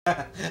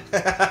Okay,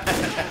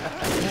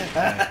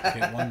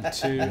 1,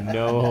 2.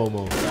 No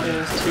homo.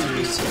 There's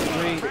 2,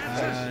 3,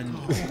 and...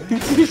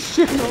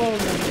 Stop.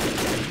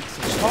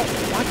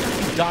 Why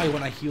can't you die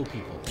when I heal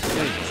people?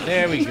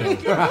 There we go.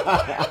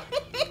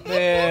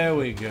 There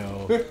we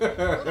go.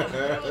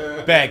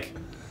 Beg.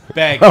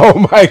 Beg.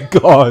 Oh my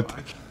god.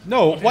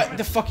 No, what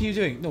the fuck are you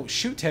doing? No,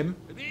 shoot him.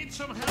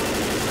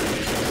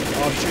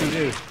 Oh, I'm sure you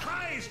do.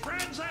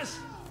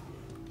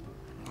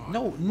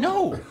 No,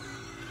 no!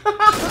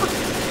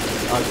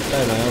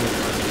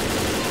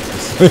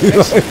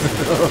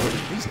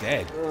 He's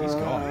dead. He's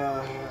gone.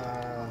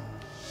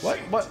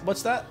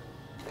 What's that?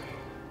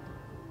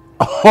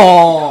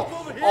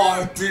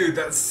 Oh, dude,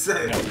 that's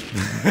sick. No.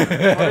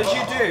 What did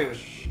you do?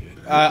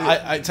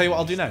 I tell you what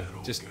I'll do now.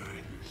 Just...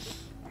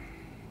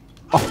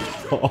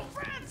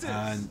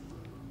 And...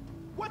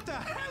 What the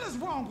hell is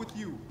wrong with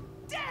you?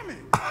 Damn it!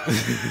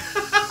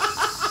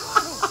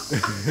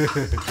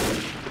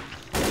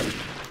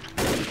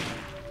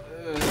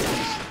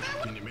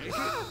 Can you make it?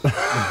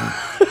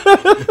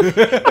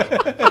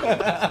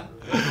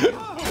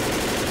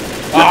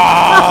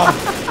 Ah!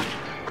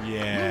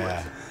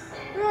 Yeah.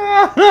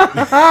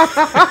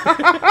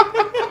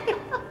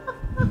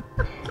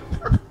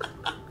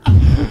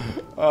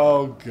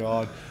 Oh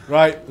god.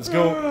 Right, let's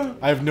go.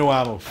 I have no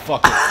ammo.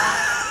 Fuck it.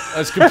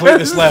 Let's complete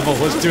this level.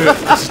 Let's do it.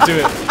 Let's just do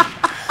it.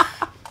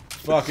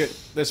 Fuck it.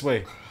 This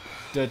way.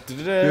 Dead.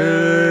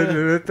 Dead.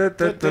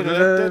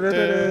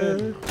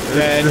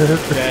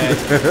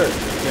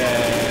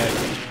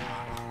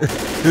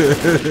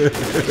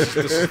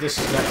 This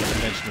is not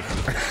conventional.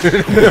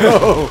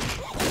 No.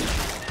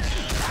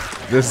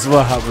 This is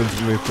what happens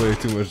when we play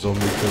too much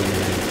zombie killing.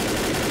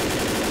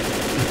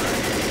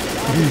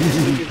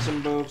 Get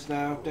some boats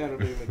now. That'll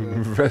do it.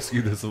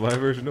 Rescue the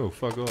survivors? No,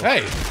 fuck off.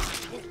 Hey!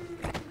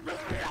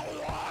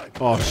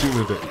 Oh, shoot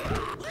with it.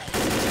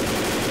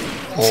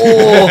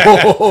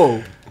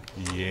 Oh!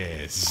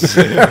 Yes.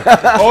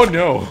 Oh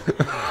no.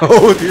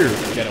 Oh dear.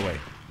 Get away.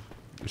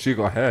 She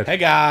got head. Hey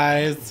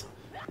guys.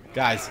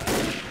 Guys.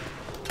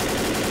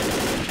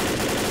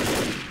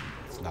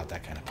 It's not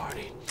that kind of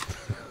party.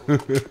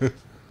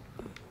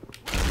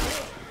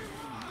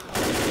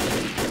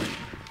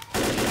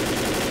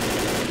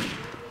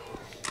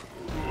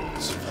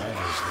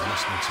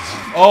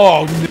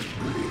 Oh no.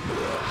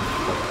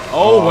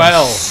 Oh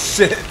well.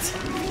 Shit.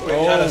 Wait,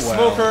 Oh, had a well.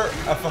 smoker,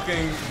 a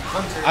fucking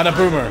hunter, And a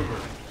boomer.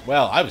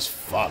 Well, I was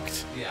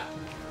fucked. Yeah.